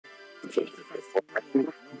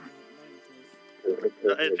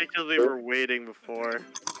It's because we were waiting before.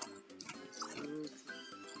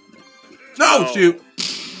 No, shoot!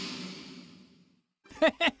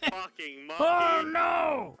 Fucking monkey. Oh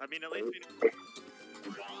no! I mean, at least we...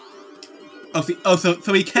 Oh, see,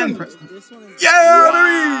 so he can press. This one is Yeah,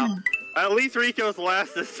 Wow. At least Rico's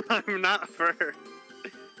last this time, not first.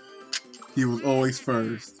 he was always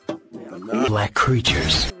first. Black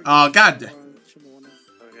creatures. Oh, God.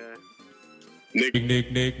 Okay.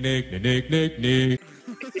 Nick.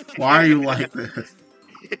 Why are you like this?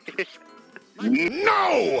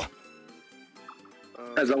 No!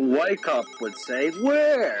 As a white cop would say,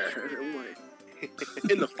 where?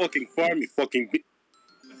 In the fucking farm, you fucking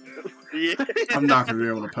Yeah. I'm not gonna be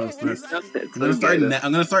able to post this. I'm I'm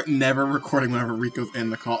gonna start never recording whenever Rico's in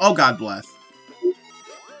the call. Oh, God bless.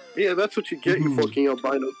 Yeah, that's what you get, you fucking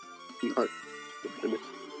albino.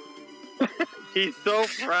 He's so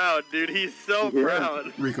proud, dude. He's so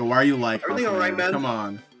proud. Rico, why are you like Everything this, alright, man? Come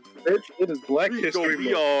on. Bitch, it is Black Rico History be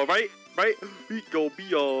Month. alright, right? Rico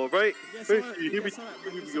be alright. Yes, Rico alright, be yes, alright,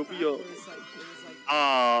 yes, Rico be alright. alright. It's like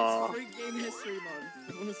Aww. free game history month.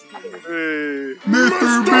 Hey.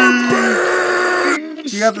 Mr. B!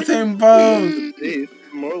 You got the same pose! Hey, it's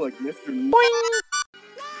more like Mr.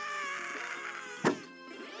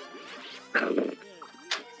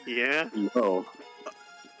 Yeah? No.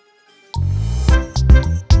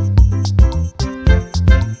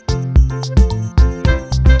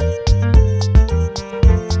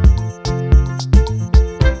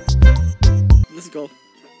 Let's go.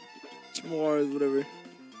 More, whatever.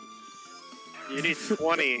 You need 20.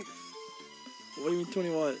 What do you mean 20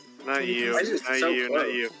 what? Not you. Why is it Not so you. Not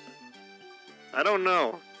close? you. I don't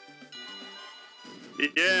know.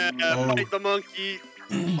 Yeah, Oh. fight the monkey.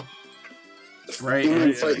 Right.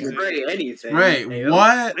 It's like- Spray anything. Right, Hey,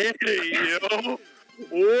 what? Hey, yo.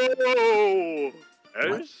 Whoa.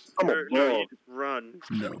 I'm a No, ball. you just run.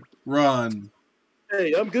 No. Run.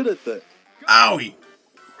 Hey, I'm good at that. Owie!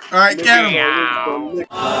 Alright, get him!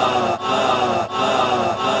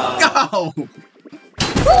 Go!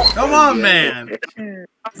 Come on, man!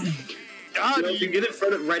 God, If you get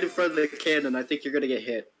right in front of the cannon, I think you're gonna get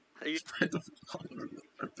hit.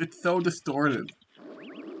 It's so distorted.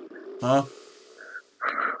 Huh?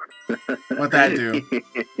 What'd that do?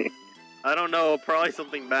 I don't know. Probably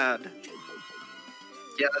something bad.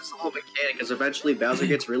 Yeah, that's the whole mechanic, because eventually Bowser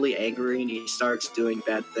gets really angry and he starts doing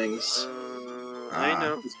bad things. I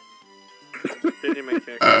know. Changing my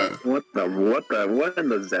character. What in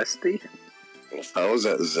the zesty? How is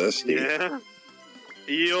that zesty? Yeah.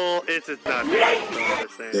 It's not the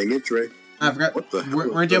same. Dang it, Trey. I forgot. What the hell?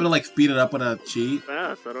 Weren't you able to like speed it up with a cheat?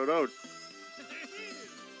 Fast, I don't know.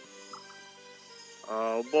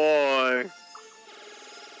 Oh boy.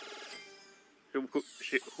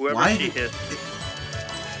 Whoever Why she did- hit.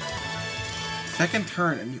 Second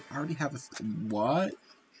turn and you already have a what?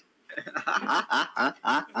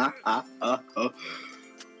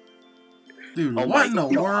 Dude, Oh what my in the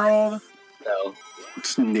God. world? No.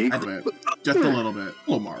 Snake. I did. Just a little bit.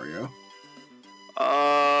 Hello, Mario.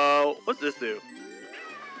 What's this do?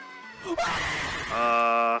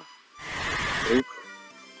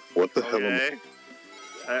 What the hell?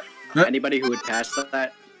 Okay. Anybody who would pass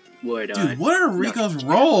that would, Dude, what are Rico's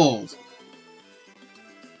rolls?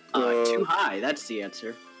 too high, that's the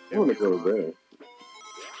answer. I want to go there.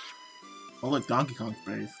 Oh, look, Donkey Kong's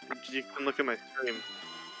face. You can look at my stream.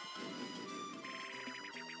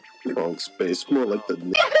 Wrong space. More like the.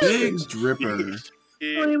 Big dripper.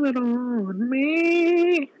 Blame it on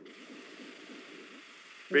me.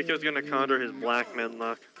 Rico's gonna conjure his black man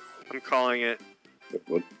luck. I'm calling it.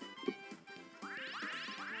 What?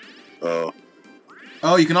 Oh.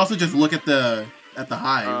 Oh, you can also just look at the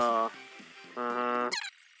hives.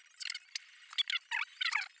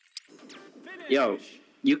 Yo,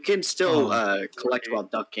 you can still Oh. collect while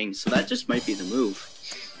ducking, so that just might be the move.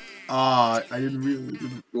 I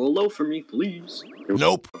didn't. Roll low for me, please.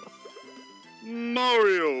 Nope.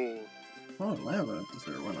 Mario! Oh, lava.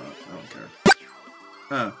 Sure, why not? I don't care.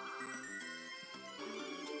 Oh.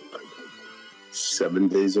 7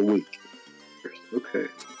 days a week. Okay.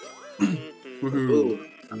 Woohoo.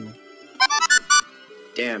 Ooh.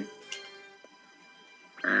 Damn.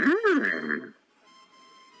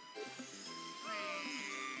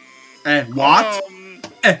 What?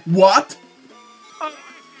 What?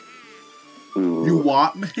 Ooh. You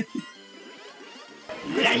what, man?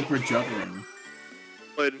 Super juggling.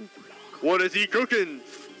 What is he cooking?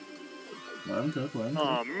 Let him cook, let him cook.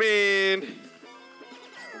 Oh man.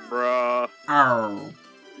 Bruh. Ow.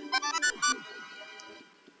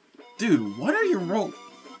 Dude, what are your rolls?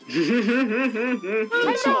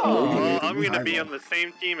 Oh, I'm gonna be on the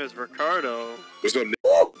same team as Ricardo. There's no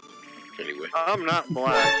anyway. I'm not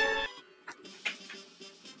black.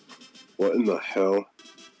 What in the hell?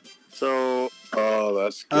 So. Oh,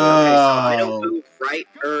 that's good. Okay, so I don't move right,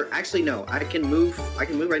 or actually no, I can move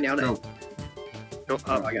right now. Go. Go up.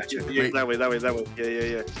 Oh, I got you. Yeah, that way.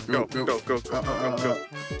 Yeah. Go. Go.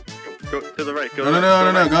 Go to the right. Go No.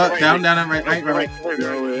 Go right. down, right. No,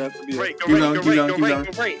 it has to be Right, go Keep right, going, go keep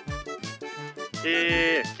right. going.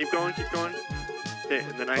 Yeah. Keep going. Okay,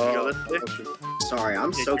 and then I can go this way. Sorry,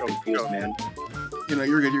 I'm so confused, man. You know,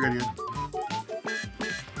 you're good. This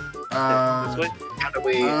way. How do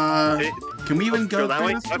we? Okay. Can we even go that through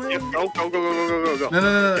way. this way? Go.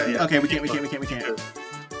 No. Yeah. Okay, we can't.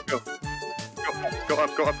 Go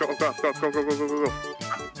up. Go.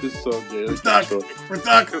 This is so good. We're stuck. We're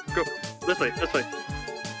stuck. Go. This way.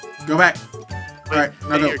 Go back. All right,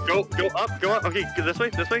 now Here, go. go up. Okay, go this way.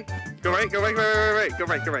 Go right. Go right. Oh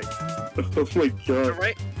my Go god.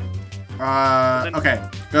 right. Okay.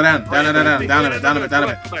 Go down a bit.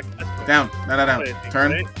 Down.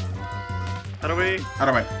 Turn. Other way.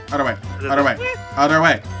 Other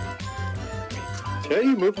way. Can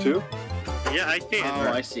you move too? Yeah, I can.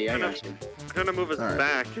 Oh, I see. I got you. I'm gonna move us All right.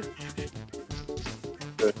 back.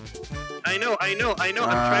 I know. I'm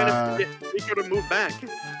trying to get Rico to move back.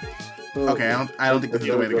 Okay, I don't think this is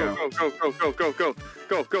the way to go.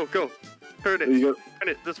 Go. Turn There it. you Turn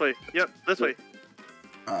it this way. Yep, this way.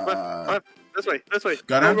 Left. This way.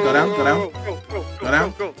 Go down. Go down.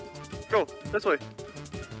 Go. This way.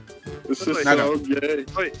 This This is way. so gay.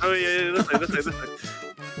 Wait. Oh yeah. This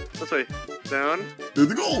way. Down. There's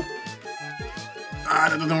the goal. That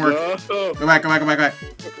doesn't work. No. Go back. Back.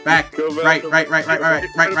 Go back. Right. Up.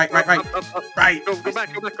 Right. Go back.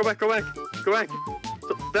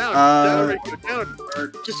 Down. Down, Rico. Down. Or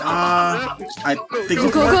just I Go. think Go.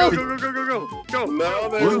 it's Go. No,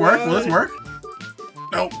 Will this work?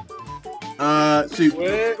 Nope. Shoot.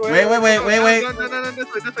 Wait. Wait. No, this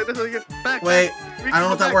way. Back. Wait. Rico, I don't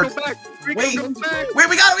know if that go works. back. Rico, Wait. go back. Wait,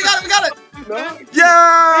 we got it. No.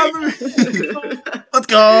 Yeah. Let's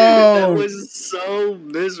go. That was so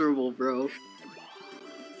miserable, bro.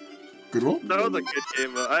 Good roll. That was a good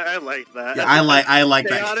game, but I like that. Yeah, I like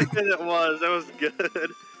that. Chaotic as it was, that was good.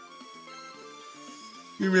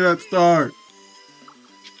 Give me that star.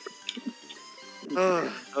 Oh,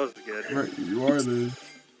 that was good. Right, you are the.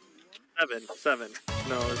 7.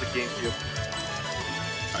 No, it was a GameCube.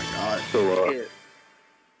 My God. So,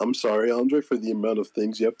 I'm sorry, Andre, for the amount of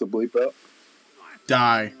things you have to bleep out.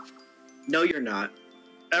 Die. No, you're not.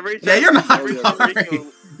 Every time. Yeah, you're not. Every time Rico,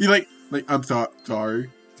 You like I'm sorry,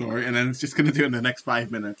 and then it's just gonna do it in the next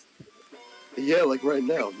 5 minutes. Yeah, like right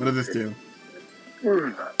now. What does this do?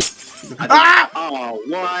 Oh,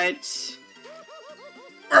 what?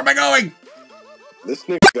 Where am I going? This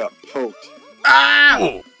nigga got poked.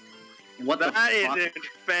 What the that fuck? isn't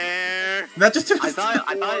fair. That just took. I thought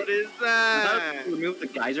What is I that? thought you removed the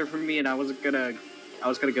geyser from me, and I was gonna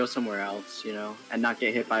go somewhere else, you know, and not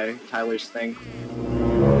get hit by Tyler's thing.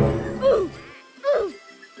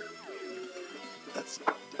 That's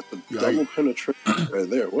a double penetration right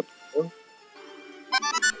there. What?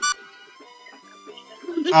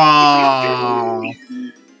 Aww.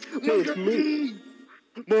 It's me.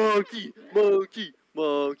 Monkey.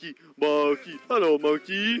 Hello,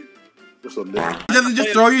 monkey. What's up, nigga? It doesn't just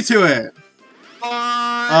throw you to it. No,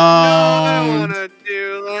 I don't wanna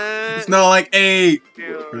do that. It's not like a.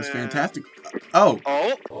 Do It's that. fantastic. Oh.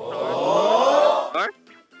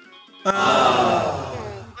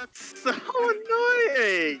 That's so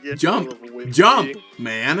annoying. Jump, Wimpy.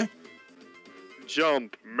 man.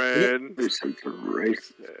 Jump, man.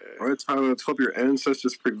 Alright, Tyler, let's hope your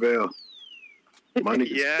ancestors prevail. Mine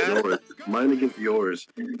against yours. Mine against yours.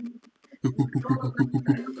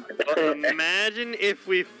 Imagine if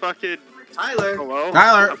we fucking. Tyler, Hello? what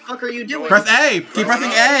Tyler, the fuck are you doing? press A. Keep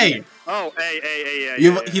pressing A. Oh, hey.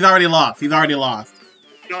 He's already lost. He's already lost.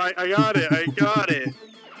 No, I got it. Got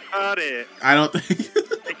it. I don't think.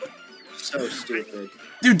 So stupid.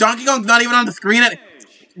 Dude, Donkey Kong's not even on the screen.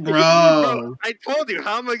 Bro. I told you,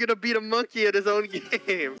 how am I gonna beat a monkey at his own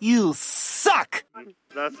game? You suck!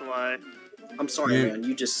 That's why. I'm sorry, Yeah. man.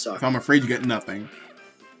 You just suck. So I'm afraid you get nothing.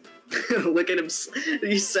 Look at him.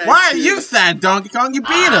 He's sad. Why are too. you sad, Donkey Kong? You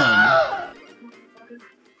beat him.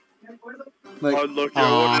 Like, Oh, look,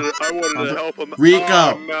 aw. I wanted to help him. Rico.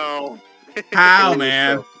 Oh, no. How,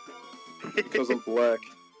 man? Because I'm black.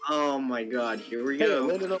 Oh my God! Here we Hey, go.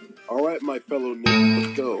 landed up. Alright, my fellow niggas,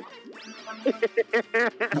 let's go.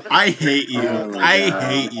 I hate you. Oh my I God.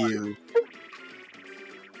 hate you.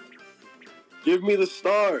 Give me the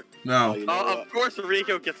star. No. You know Of course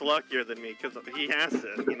Rico gets luckier than me, because he has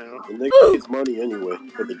to, you know? The nigga gets money anyway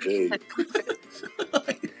for the jade.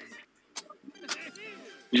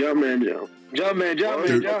 Jumpman, Joe.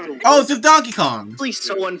 Jumpman. Oh, it's just Donkey Kong. It's really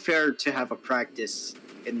so unfair to have a practice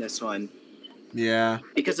in this one Yeah.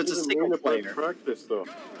 because it's a single player. Practice though.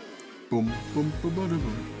 Boom, boom, boom, boom, boom,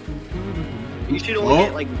 boom. You should only Oh.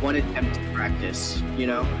 get like one attempt to practice, you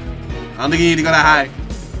know? I don't think you need to go that high.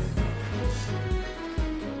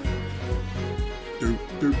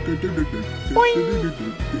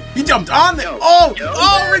 He jumped on there. Yo, Oh, yo,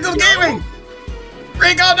 oh, Rico's gaming.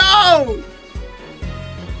 Rico, no.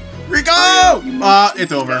 Rico.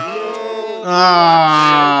 It's over. No.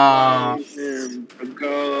 Ah.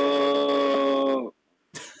 Go.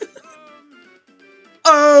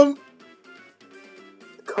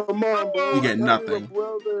 Come on, bro. You get nothing.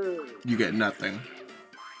 Brother. You get nothing.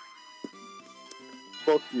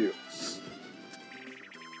 Fuck you.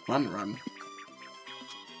 Fun run.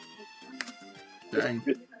 Dang.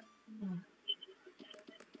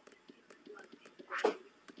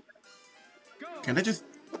 Can I just...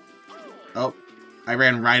 Oh, I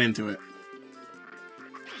ran right into it.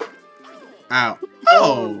 Ow.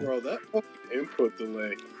 Oh! Bro, that fucking input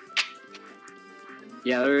delay.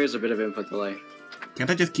 Yeah, there is a bit of input delay. Can't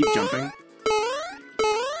I just keep jumping?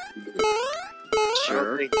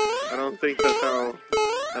 Sure. I don't think that's how...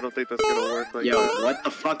 I don't think that's gonna work like Yo, that. what the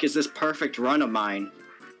fuck is this perfect run of mine?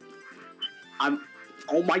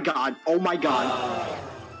 Oh my god. Oh my god.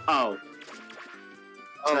 Oh.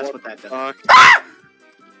 So that's what that does. Fuck.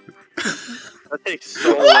 That takes so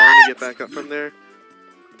long to get back up from there.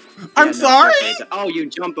 I'm Yeah, no, sorry? seriously. Oh, you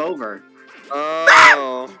jump over.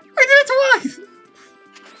 Oh. I did it twice!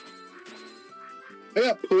 I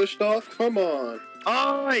got pushed off. Come on.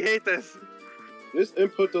 Oh, I hate this. This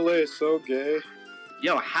input delay is so gay.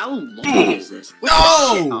 Yo, how long is this? What the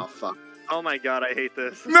No! shit? Oh, fuck. Oh my god, I hate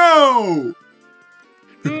this. No!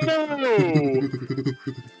 No!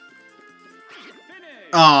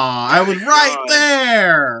 Aw, I was right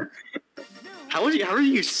there! How are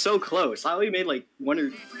you so close? I only made like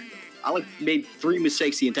made 3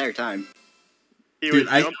 mistakes the entire time. He Dude,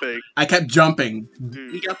 was jumping. I kept jumping.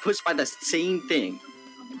 Hmm. We got pushed by the same thing.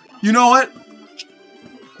 You know what?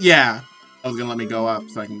 Yeah. I was gonna let me go up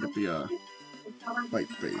so I can get the, white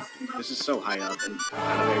space. This is so high up and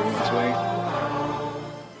out of everyone's way.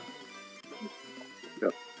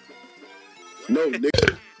 No,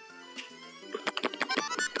 nigga.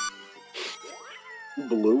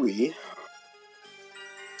 Bluey.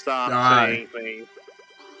 Stop Die. saying things.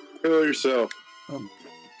 Kill yourself.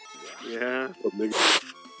 Yeah. Oh, nigga.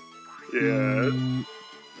 Yeah.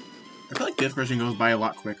 I feel like this version goes by a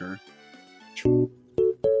lot quicker.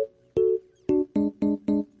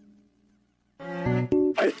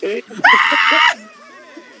 I hate.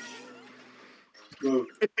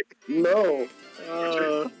 No.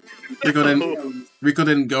 Rico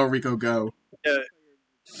didn't go, Rico go.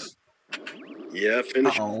 Yeah,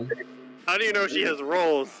 finish. Uh-oh. How do you know she has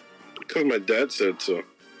rolls? Because my dad said so.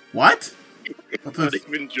 What? What's Not this?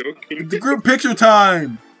 even joking. The group picture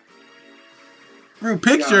time! Group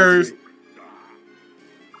pictures!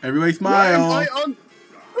 Everybody smile! Why am I on?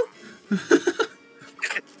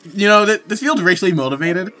 You know, this feels racially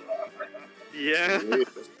motivated. Yeah.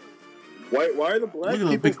 Why are the black Look at those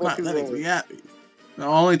people big flat fucking legs. rolling? Yeah.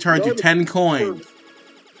 I'll only charge you 10 coins.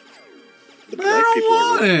 The I black don't people are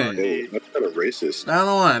want rolling. it. Oh, that's kind of racist. I don't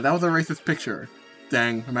know why. That was a racist picture.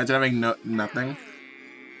 Dang. Imagine having nothing.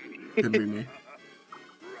 Could be me.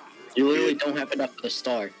 You literally don't have enough for the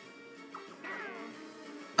star.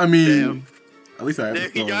 I mean, Damn. at least I have a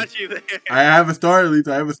He star. got you there. I have a star at least.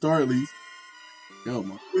 I have a star at least. Yo,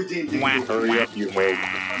 man. Hurry up, you hoe.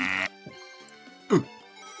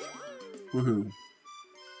 Woohoo.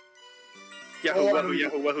 Yahoo, wahoo,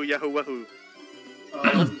 yahoo, wahoo, yahoo, wahoo.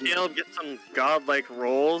 Unless Caleb gets some godlike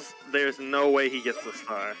rolls, there's no way he gets the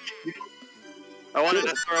star. I wanted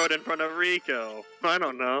to throw it in front of Rico. I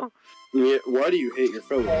don't know. Yeah, why do you hate your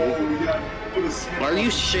fellow nigga? Are you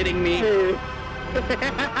shitting me?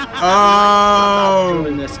 Oh!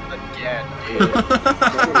 Doing this again, dude.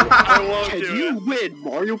 I won't Can do you it. win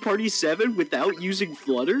Mario Party 7 without using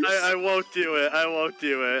flutters? I won't do it. I won't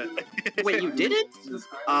do it. Wait, you did it?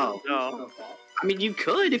 Oh. No. I mean, you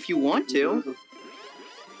could if you want to.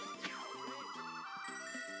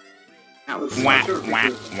 Ow.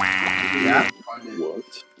 Yeah.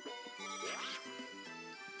 What?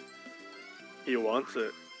 He wants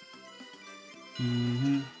it.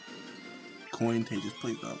 Mm-hmm. Coin Tages,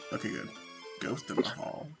 please don't. Okay, good. Ghost in the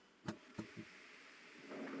Hall.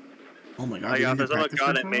 Oh my god. I got did this. you I'm a practice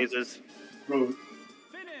god this at one? mazes.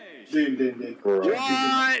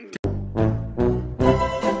 One!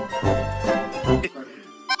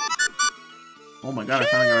 Oh my god, I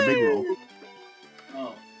finally got a big roll.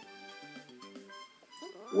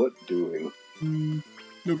 What doing?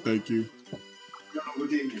 No, thank you.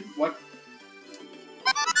 What?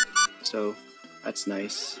 So, that's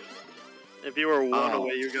nice. If you were one Oh,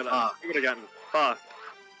 away, you would fuck. have gotten fucked.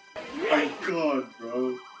 My god,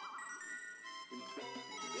 bro.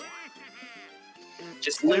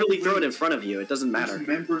 Just literally throw it in front of you. It doesn't matter.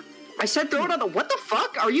 Remember? I said throw it on the. What the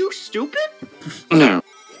fuck? Are you stupid? No.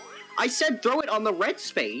 I said throw it on the red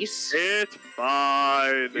space. It's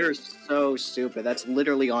fine. You're so stupid. That's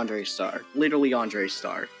literally Andre's star. Literally Andre's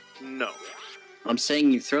star. No. I'm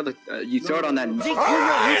saying you throw the throw it on that. Alright,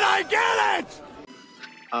 I get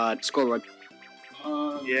it! Scoreboard.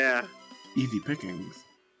 Yeah. Easy pickings.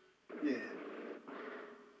 Yeah.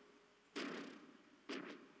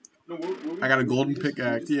 No, I got a golden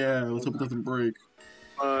pickaxe. Yeah, let's hope it doesn't break.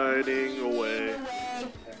 Fighting away.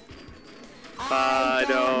 I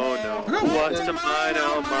don't know what's to mine,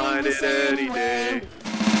 I'll mine it any day.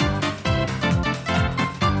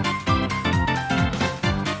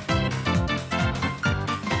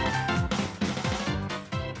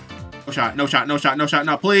 No shot, no shot, no shot, no shot,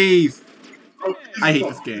 no, please! I hate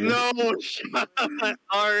this game. No shot!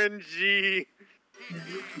 RNG!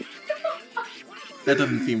 That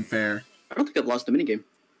doesn't seem fair. I don't think I've lost a minigame.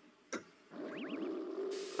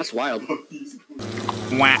 That's wild.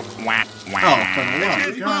 Whack, whack, Oh, whack. for the It's love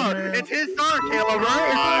his of God, star! man. It's his star, Caleb,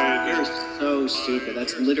 right? You're so stupid.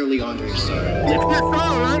 That's literally Andre's star. It's his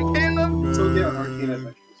star, right, Caleb? So yeah, Arcane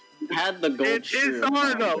Adventures. Had the gold It's his shoe.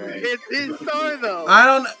 star, though! Andre. It's his star, though!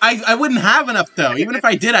 I wouldn't have enough, though. Even if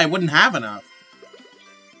I did, I wouldn't have enough.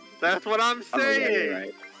 That's what I'm Oh, yeah, saying! you're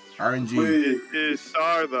right. RNG. Wait, It's his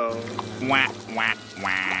star, though. Whack, whack,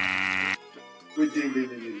 whack. wait,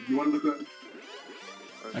 ding. You want to look at?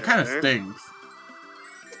 That kind of Okay. stings.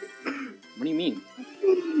 What do you mean?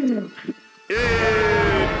 Yay!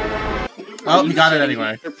 Oh, you got it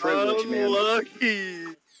anyway. Your privilege, man. Unlucky!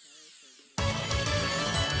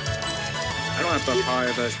 I don't have to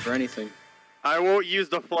apologize for anything. I won't use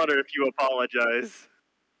the flutter if you apologize.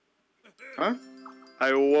 Huh?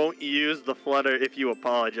 I won't use the flutter if you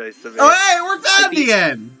apologize to me. Oh, hey, we're done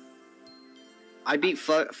again! I beat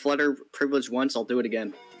Flutter privilege once. I'll do it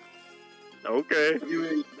again. Okay.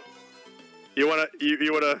 You You wanna let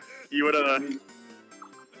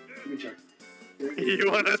me check. you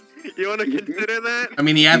wanna consider that? I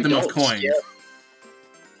mean, he had You the most don't coins. skip.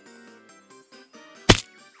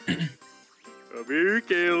 Come here,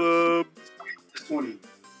 Caleb. It's 20.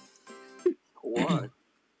 Why?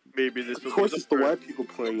 Maybe this Of will course, be it's the white people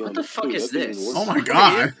playing What on the fuck too. is That doesn't this? work. Oh my What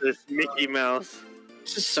god. is this Mickey Mouse?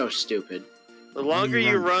 This is so stupid. The longer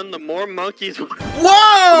you run, the more monkeys will.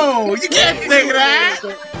 Whoa! You can't say that!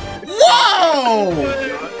 Whoa!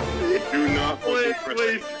 Do not Please, fucking press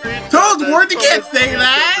please, screenshot Toad's that. word, you can't Someone say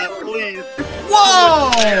that! Please.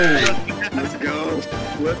 Whoa! Let's go.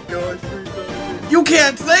 Let's go. You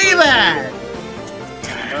can't say that!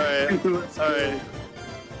 Alright.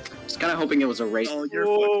 Just kind of hoping it was a race. Oh, you're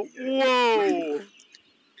Whoa, fucking. whoa!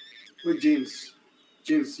 Wait, James.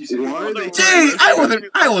 James, you said Why are they- Gee,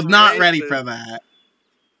 I was not ready for that.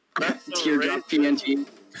 That's so Teardrop racist. PNG.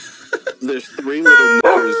 There's 3 little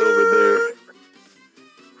niggers over there.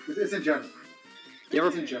 It's in German. You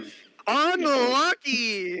It's ever? in German.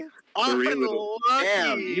 Unlucky! Three little-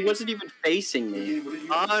 Damn, he Unlucky! wasn't even facing me. Okay, what did you?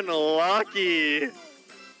 Unlucky!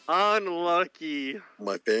 Unlucky!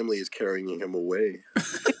 My family is carrying him away.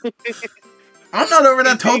 I'm not over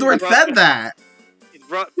that Toadward said that.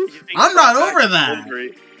 I'm not over that.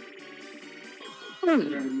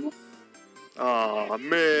 Oh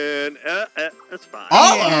man, that's fine.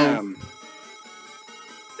 Uh-oh.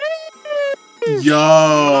 Damn.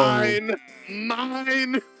 Yo.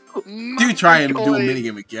 Mine. Do try and do a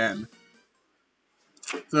minigame again.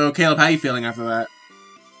 So, Caleb, how you feeling after that?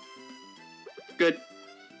 Good.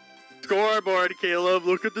 Scoreboard, Caleb.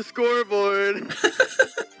 Look at the scoreboard.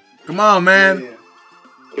 Come on, man. Yeah.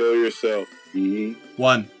 Kill yourself. Mm-hmm.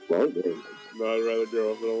 1. Well, then. No, I'd rather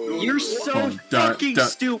go. You're so Oh, dun, fucking dun.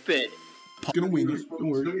 stupid. Gonna wing it. Don't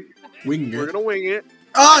worry. Wing We're it. gonna wing it.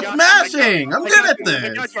 Oh, it's smashing! I'm good at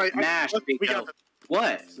this. Smash, We Rico. got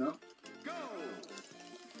What? So?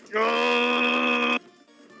 Go!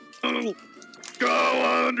 Go,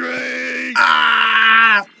 Andre!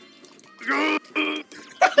 Ah! Go!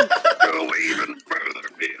 Go even further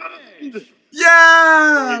beyond!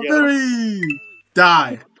 Yeah! There you go. Very!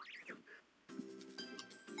 Die.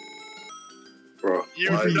 Bro, why is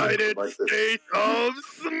it United like this? States of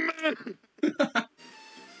Smash!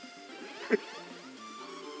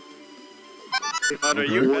 Andre,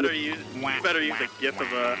 Okay. you better use a gif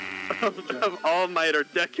of All Might or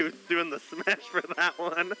Deku doing the smash for that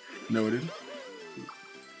one. Noted.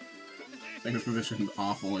 I think it's positioned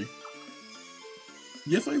awfully.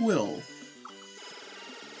 Yes, I will.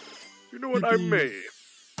 You know what I mean?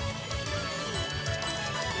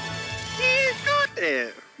 He got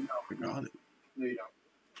it. I got it. No, you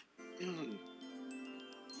don't.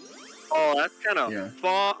 Oh, that's kind of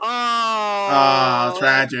fun. Oh, Ah,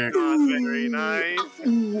 tragic. Not very nice.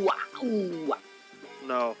 Wow.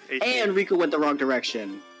 No. And Rico went the wrong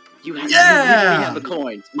direction. You literally Yeah! have the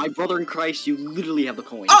coins. My brother in Christ, you literally have the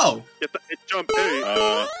coins. Oh! Get the jump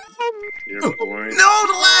A. Your point. No,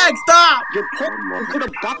 the lag! Stop! You could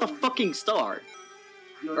have bought the fucking star.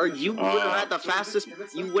 Or you would have had the fastest.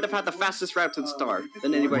 You would have had the fastest route to the star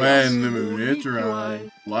than anybody else. When the moon is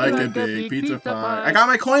dry, like a big pizza pie. I got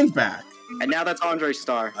my coins back. And now that's Andre's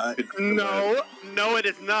star. No, it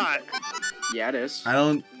is not. Yeah, it is. I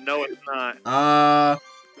don't. No, it's not. I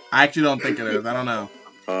actually don't think it is. I don't know.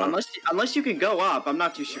 Unless you can go up, I'm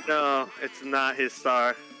not too sure. No, it's not his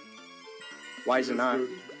star. Why is it not?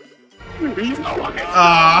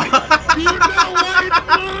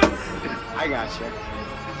 I gotcha.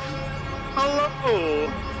 Hello.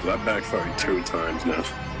 That backfired 2 times now.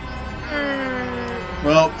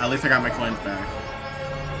 Well, at least I got my coins back.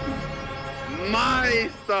 My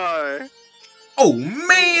star. Oh,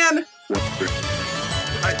 man!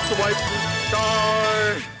 I swiped the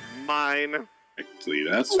star. Mine. Actually,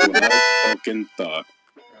 that's what I fucking thought.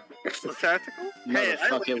 The tactical?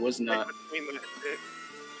 Motherfucker, it was not.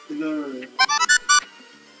 No.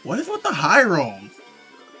 What is with the high rolls?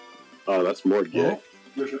 Oh, that's more gay.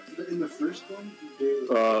 In the first one,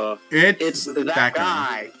 It's that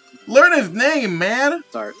guy. Learn his name, man!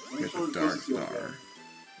 Start. It's a dark star.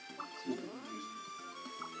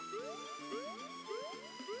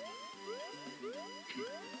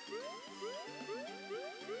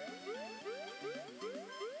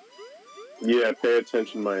 Yeah, pay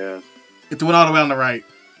attention, my ass. It's the one all the way on the right.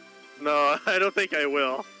 No, I don't think I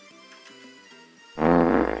will.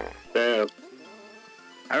 Damn.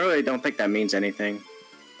 I really don't think that means anything.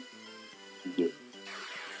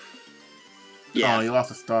 Yeah. Oh, you lost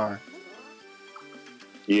a star.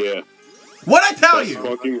 Yeah. What'd I tell That's you?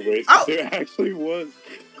 fucking racist. Ow. It actually was.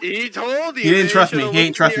 He told you. He didn't trust me. You He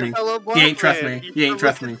ain't trust should've me. listened to your fellow He ain't black trust man. me. You He ain't should've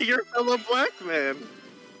trust listened me. to your fellow black man.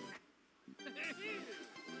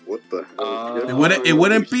 What the hell? It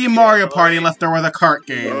wouldn't be Mario Party unless there was a kart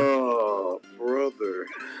game. Oh, brother.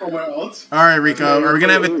 oh, my ult? All right, Rico. Are we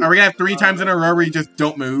gonna have 3 times in a row where you just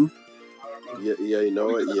don't move? Yeah, you know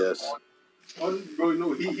what? Yes. Oh, bro,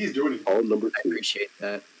 no, he's joining. All number I 2. appreciate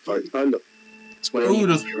that. Alright, time to. That's what I Ooh, need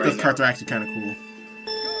those to do right carts are actually kind of cool.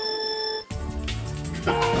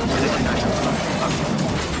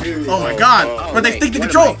 Oh my god! Oh, But they wait, stick to what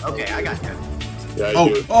control! am I- Okay, I got you. Yeah, Oh,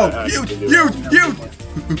 huge!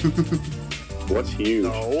 What's huge?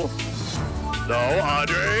 No. No,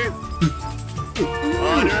 Andre.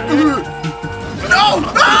 No!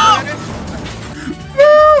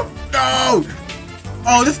 No!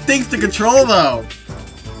 Oh, this stinks to control though!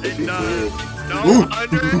 It does. No, Ooh.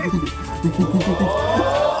 Andre.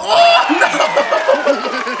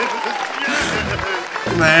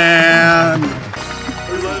 Man!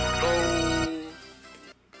 Let's go.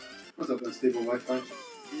 What's up, unstable Wi-Fi?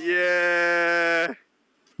 Yeah.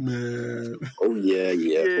 Man. Oh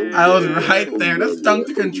yeah. I was right there. That stunk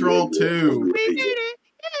to control too. We did it.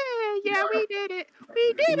 Yeah, we did it.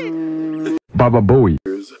 We did it. Baba Booey.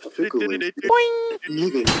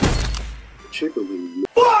 Chickling.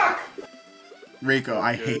 Rico,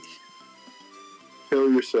 I hate you.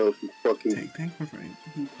 Kill yourself, you fucking. Thanks for free.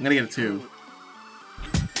 I'm gonna get a 2.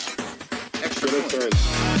 Extra Good points. turn.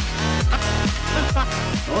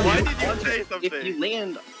 Why did you say something? If you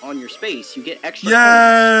land on your space, you get extra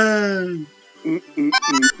points. Yay!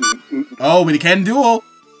 Oh, but he can duel.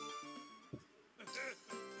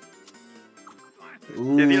 He's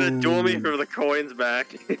gonna duel me for the coins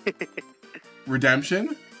back.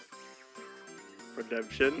 Redemption?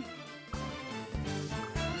 Redemption.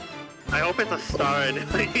 I hope it's a star and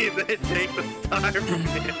they take the star from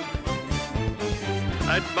him.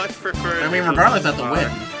 I'd much prefer. I mean, regardless, that's a win.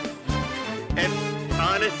 And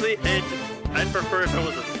honestly, I'd prefer if it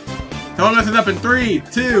was a. Don't mess it up in 3,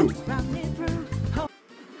 2.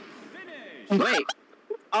 Wait.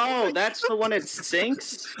 Oh, that's the one that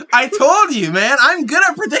sinks? I told you, man. I'm good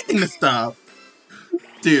at predicting this stuff.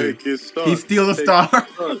 Dude, Take his star. he steals a star.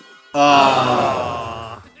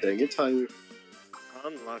 Oh. Dang it, Tyler.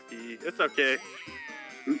 Unlucky. It's okay.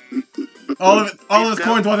 All of his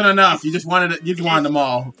coins wasn't enough. You just wanted them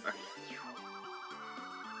all.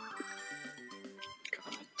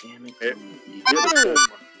 Boom!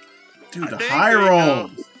 Dude, the Thanks, high Rico.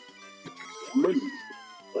 rolls. Money.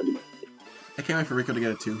 Money. I can't wait for Rico to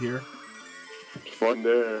get a 2 here. Fun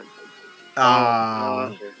there.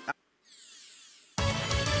 Ah.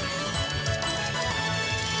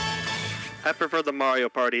 I prefer the Mario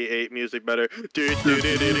Party 8 music better.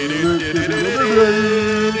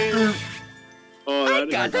 Oh, that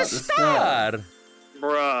is Got the star.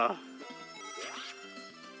 Bruh.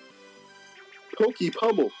 Pokey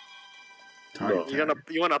Pummel. Target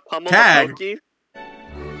You wanna pummel Tag. the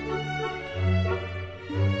Pokey?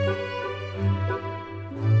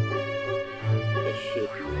 That shit.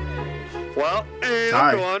 Well, hey,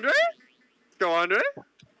 Hi. let's go, Andre. Let's go, Andre.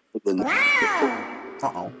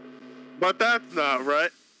 Uh-oh. But that's not right.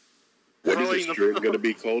 What is Throwing this the- stream gonna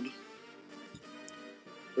be called?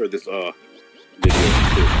 Or this video?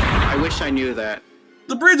 I wish I knew that.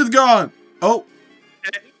 The bridge is gone! Oh.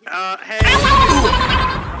 Hey.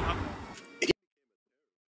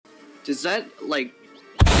 Does that, like...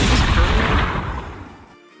 Is this permanent?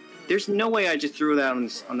 There's no way I just threw that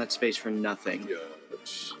on that space for nothing. Yeah.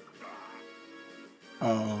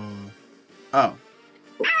 Oh.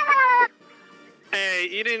 Hey,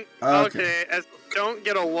 you didn't. Okay. Okay, don't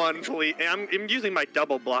get a 1, please. I'm using my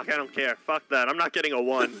double block. I don't care. Fuck that. I'm not getting a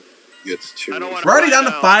 1. Gets 2. I don't want We're already down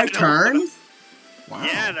to out. 5 turns? Wow.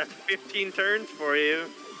 Yeah, that's 15 turns for you.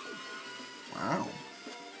 Wow.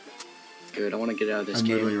 Good, I want to get out of this I'm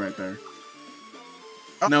game. literally right there.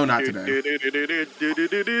 Oh, no, not today.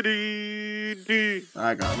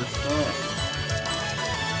 I got this.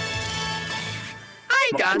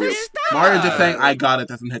 I got the star. Mario just saying I got it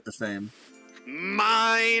doesn't hit the same.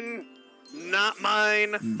 Mine, not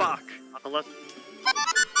mine. Fuck. Unless.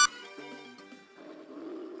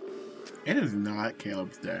 It is not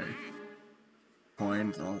Caleb's day.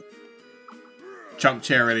 Coins. Oh. Chunk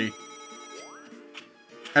charity.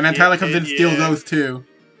 And then Tyler comes in and steals those too.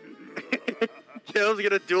 Caleb's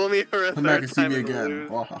gonna duel me for a Come back third and see time me and again. lose.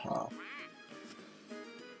 Wahaha.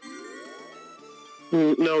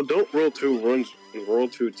 No, don't roll 2 runs. Roll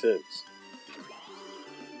 2 tens.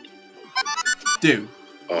 Dude.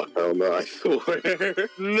 Oh, hell no, I swear.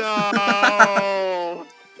 No!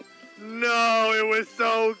 No, it was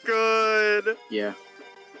so good! Yeah.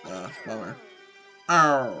 Lower.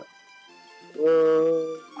 Oh.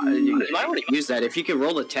 You might want to use that. If you could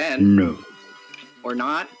roll a 10. No. Or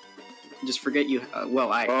not. Just forget you...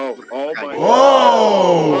 well, I... Oh my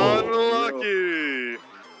Whoa! Unlucky!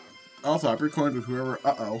 Also, I put coins with whoever.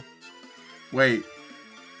 Uh-oh. Wait.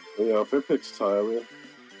 Yeah, if it picks Tyler.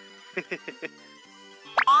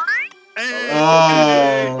 Hey!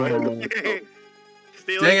 Oh.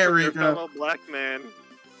 Stealing Dang it, from your Rico. fellow black man.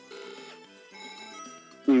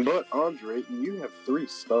 But, Andre, you have 3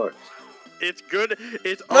 stars. It's good.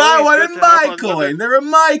 It's But I always wanted good to help my on coin. other- They were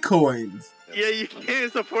my coins. Yeah, you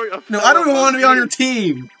can't support a No, I don't even fellow want to be on your monkey.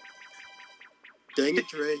 team. Dang it,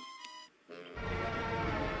 Trey.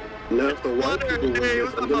 Now, if the white Flutter, people hey, win,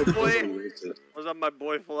 what's I'm up, gonna my call boy? them racist. What's up, my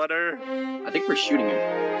boy Flutter? I think we're shooting him.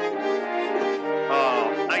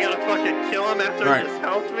 Oh, I gotta fucking kill him after Right. he just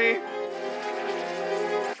helped me?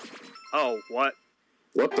 Oh, what?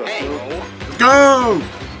 What the Hey. hell? Let's go!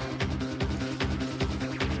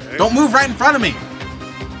 Don't move right in front of me.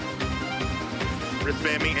 We're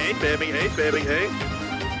spamming A, spamming A, spamming A.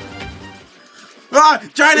 Ah!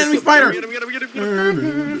 Giant enemy spider! Get him, get him, get him, get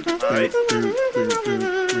him. Nice.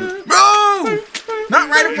 Move! Not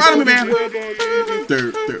right in front of me, man.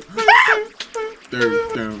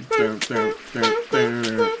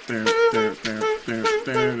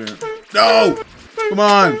 No! Come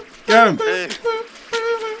on! Get him! Hey.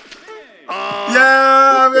 Oh,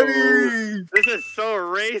 Yeah, baby! this is so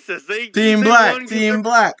racist. Team they black, won team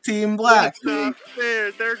black, team black. That's not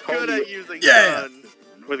fair. They're good at using Yeah. guns.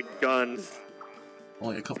 With guns.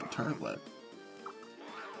 Only a couple turns left.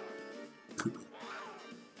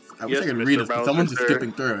 I Yes, wish I could Mr. read it, but Bowser, someone's just sir.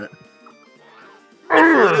 skipping through it.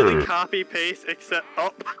 Literally copy paste except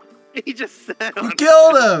he just sat You on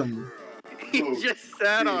killed him! He just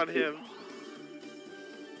sat on him.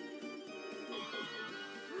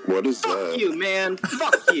 What is Fuck that? you, man.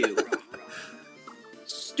 Fuck you.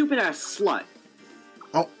 Stupid ass slut.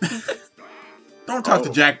 Oh. Don't talk to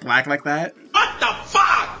Jack Black like that.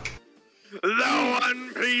 The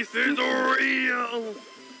One Piece is real.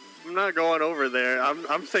 I'm not going over there.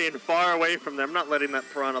 I'm staying far away from them. I'm not letting that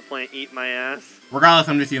piranha plant eat my ass. Regardless,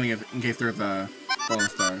 I'm just stealing it in case there's a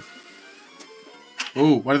bonus stars.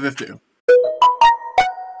 Ooh, what does this do?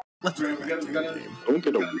 Let's go back to the game. Don't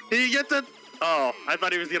get a... He gets it. Oh, I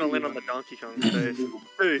thought he was gonna land on the Donkey Kong's face.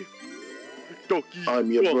 Hey, Donkey.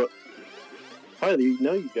 I'm your Whoa. brother. Finally,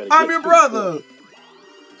 now you gotta I'm get your two brother!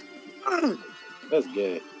 That's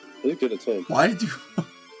gay. Let's get a 10. Why did you?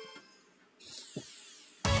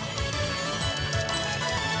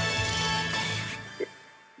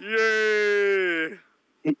 Yay!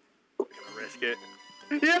 Risk it.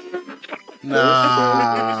 Yeah!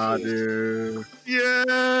 Nah, dude.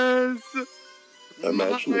 Yes!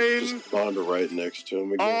 Imagine Mine. if just spawned right next to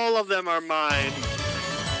him again. All of them are mine.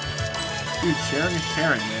 Dude, sharing is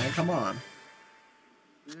caring, man. Come on.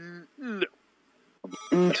 No.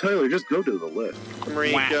 Tyler, just go to the left.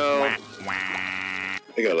 Rico. I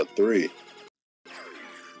got a 3.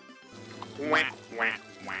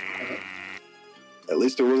 At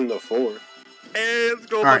least it wasn't a 4. Hey, let's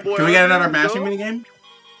go, Alright, boy. can we get another mashing minigame?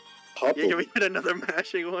 Pop Yeah, can we get another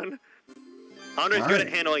mashing one? Andre's good at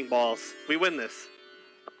handling balls. We win this.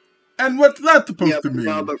 And what's that supposed to mean?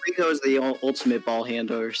 No, but Rico is the ultimate ball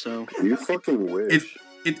handler, so. You fucking wish.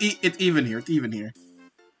 It's even here. It's even here.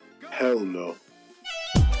 Hell no.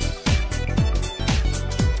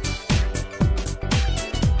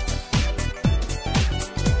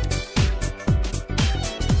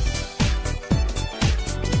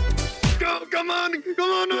 Go, come on,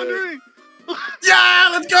 Andre! Yeah,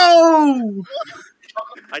 let's go!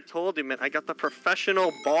 I told you, man, I got the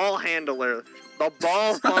professional ball handler. The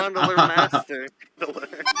ball handler master.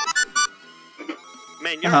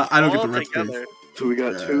 Man, you're I don't get all the rest of together. this. So we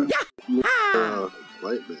got 2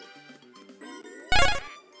 light man.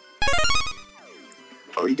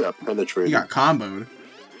 Oh, he got penetrated. He got comboed.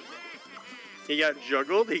 He got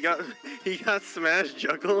juggled. He got smashed,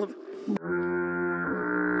 juggled.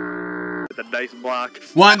 With a dice block.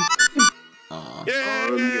 1.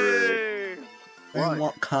 Yay! I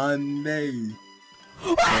want Kanye.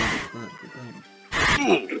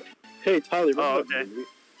 Hey, Tyler. Oh, okay.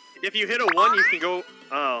 If you hit a 1, you can go.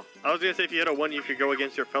 Oh, I was gonna say if you hit a 1, you could go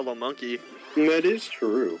against your fellow monkey. That is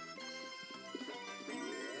true.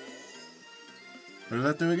 What does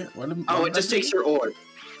that do again? Oh, it just takes your orb.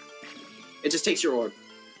 It just takes your orb.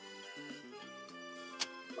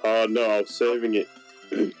 Oh, no, I was saving it.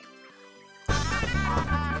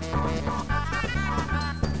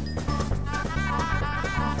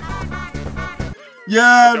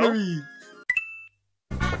 Yeah, Go. baby.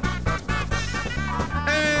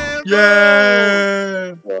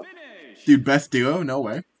 Yeah. Dude, best duo? No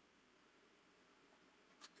way.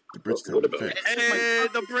 The bridge still What about fit. Hey,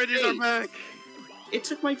 the bridges are back. It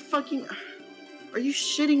took my fucking. Are you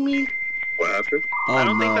shitting me? What happened? Oh I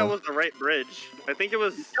don't no. think that was the right bridge. I think it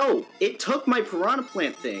was. No, it took my piranha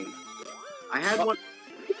plant thing. I had one.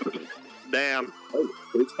 Damn. Oh,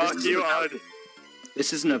 Fuck you, Odd.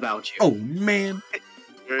 This isn't about you. Oh man.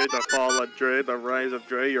 Dre, the fall of Dre, the rise of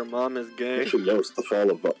Dre, your mom is gay. Actually, no, it's the fall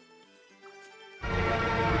of...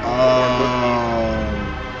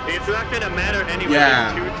 It's not gonna matter anyway,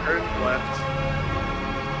 Yeah. there's 2 turns left.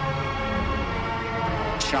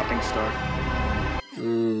 Shopping star.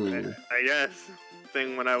 Ooh. I guess.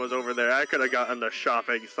 Thing when I was over there, I could have gotten the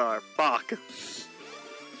shopping star. Fuck.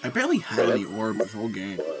 I barely had any orb this whole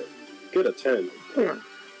game. Get a 10.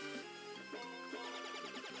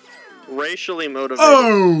 Racially motivated.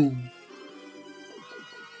 Oh!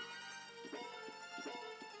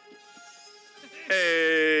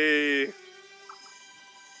 Hey.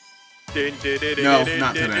 No,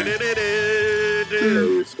 not today.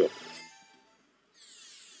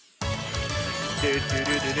 He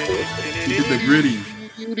did the gritty.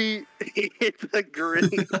 He did the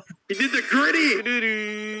gritty. He did the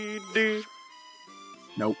gritty.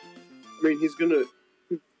 Nope. I mean, he's gonna...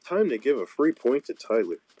 Time to give a free point to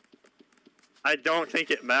Tyler. I don't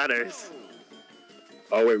think it matters.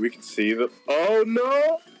 Oh, wait, we can see them. Oh,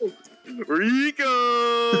 no! Rico!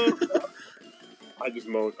 I just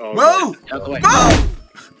mowed. Oh, Whoa! Out the way. Whoa!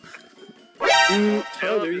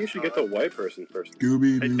 Tyler, you should get the white person first.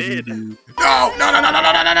 Scooby I did. Doo. No! No! No! No! No!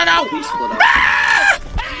 No! No! No! No! We split up.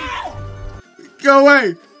 Go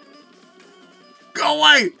away! Go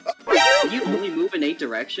away! Can you only move in 8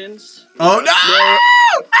 directions? Oh no!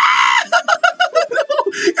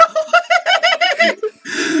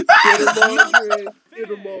 Get him, Andre! Get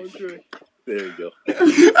him, Andre! There you go.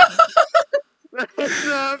 That's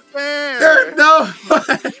not fair! There's no.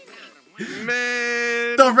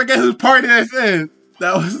 Man! Don't forget whose party this is.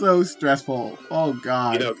 That was so stressful. Oh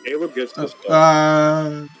god. You know, Caleb gets this stuff.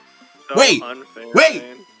 So wait! Unfair, Wait!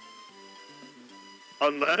 man.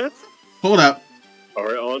 Unless? Hold up.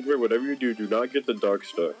 Alright, Andre, whatever you do, do not get the dark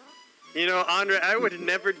star. You know, Andre, I would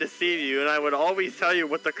never deceive you, and I would always tell you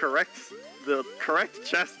what the correct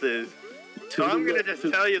chest is. So I'm gonna just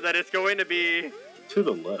tell you that it's going to be To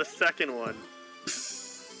the the left. second one.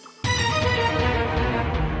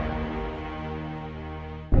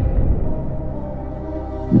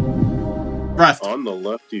 Trust. On the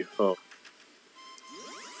lefty hook.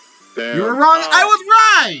 Damn. You were wrong. I was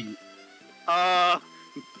right.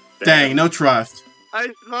 Dang, no trust.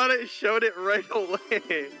 I thought it showed it right away.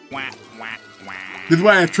 This is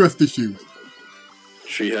why I have trust issues.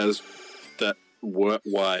 She has that. What?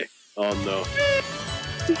 Why? Oh no.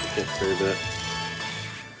 You can't say that.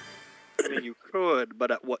 I mean, you could,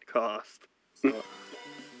 but at what cost?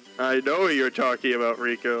 I know what you're talking about,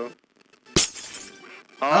 Rico.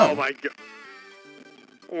 Oh my god.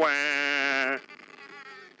 Wah.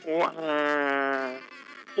 Wah.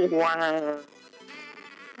 Wah.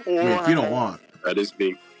 If you don't want. That is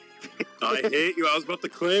me. I hate you. I was about to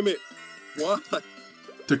claim it. What?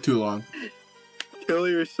 Took too long. Kill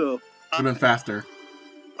yourself. Could have been faster.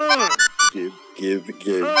 Give. Jesus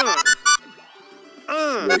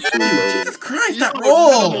Christ, that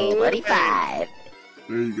roll! 25.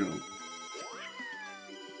 There you go.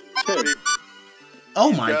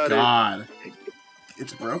 Oh my got it. god.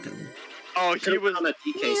 It's broken. Oh, he was on a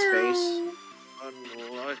DK space.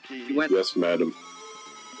 unlucky. He went. Yes, madam.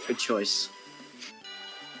 Good choice.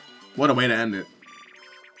 What a way to end it.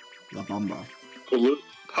 La Bamba. Pogo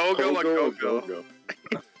a go-go.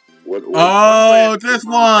 What? Oh, this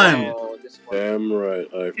one! Oh, this one. Damn right,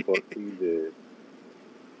 I fucking did.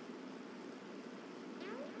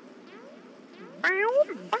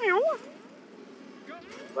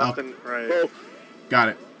 Left and right. Got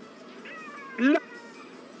it.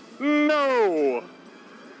 No!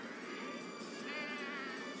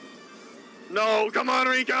 No, come on,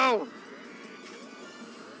 Rico!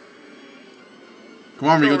 Come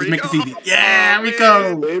on, Rico, just make this easy. Yeah,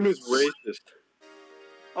 Rico! Name is racist.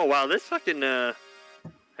 Oh wow, this fucking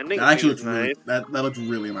ending That actually is looks really, nice. that looks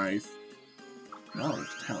really nice. Oh,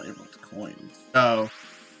 let's tell everyone's coins. So,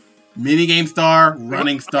 minigame star,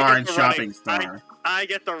 running star, and shopping star. I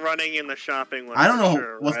get the running and the shopping one. I don't know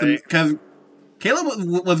for what's sure, right? because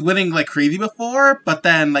Caleb was winning like crazy before, but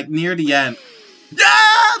then like near the end,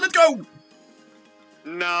 yeah, let's go.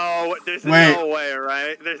 No, there's Wait. no way,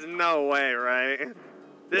 right? There's no way, right?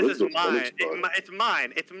 This What is is the mine. running star? It's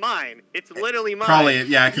mine. It's mine. It's literally mine. Probably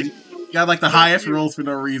yeah, because you got like the Fuck highest you. rolls for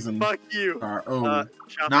no reason. Fuck you. Star. Oh,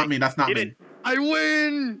 Shopping. not me. That's not Get me. it. I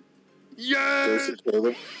win. Yes. There's the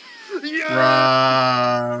Caleb. Yes.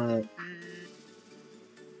 Bruh.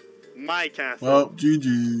 My castle. Well,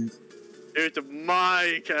 GG's. It's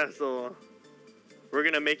my castle. We're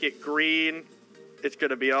gonna make it green. It's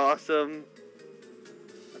gonna be awesome.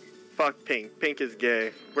 Fuck pink. Pink is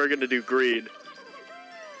gay. We're gonna do green.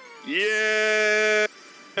 Yeah!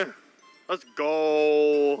 Let's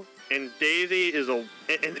go. And Daisy is a...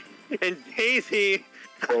 And Daisy...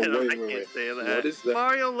 Oh, I wait, can't wait. say that. What is that?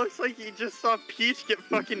 Mario looks like he just saw Peach get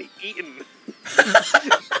fucking eaten.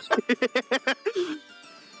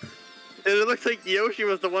 And it looks like Yoshi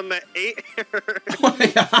was the one that ate her. Oh my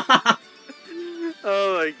god.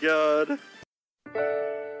 Oh my god.